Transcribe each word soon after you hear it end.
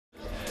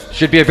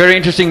Should be a very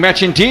interesting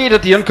match indeed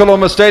at the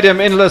Nkoloma Stadium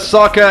in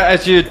Lusaka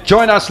as you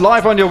join us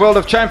live on your World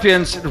of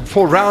Champions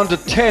for round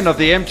 10 of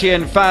the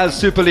MTN FAS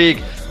Super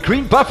League.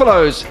 Green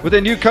Buffaloes with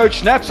their new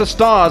coach Napsa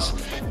Stars.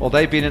 Well,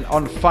 they've been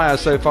on fire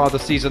so far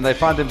this season. They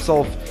find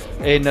themselves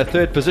in a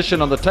third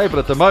position on the table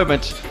at the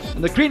moment.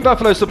 And the Green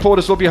Buffalo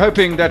supporters will be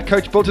hoping that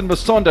coach Bilton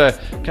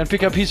Musonda can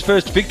pick up his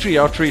first victory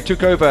after he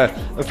took over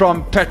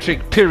from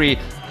Patrick Perry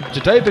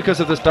today because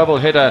of this double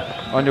header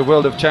on your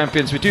World of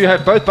Champions. We do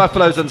have both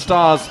Buffaloes and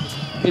Stars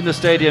in the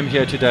stadium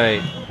here today.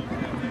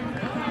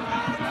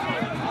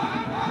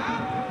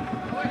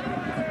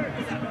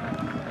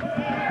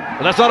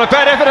 Well, that's not a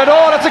bad effort at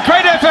all. It's a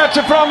great effort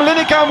from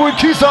Linika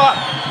Mukisa.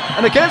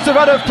 And against the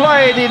run of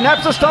play, the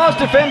Napsa Stars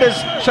defenders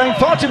showing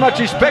far too much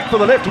respect for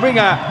the left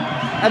winger.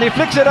 And he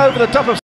flicks it over the top of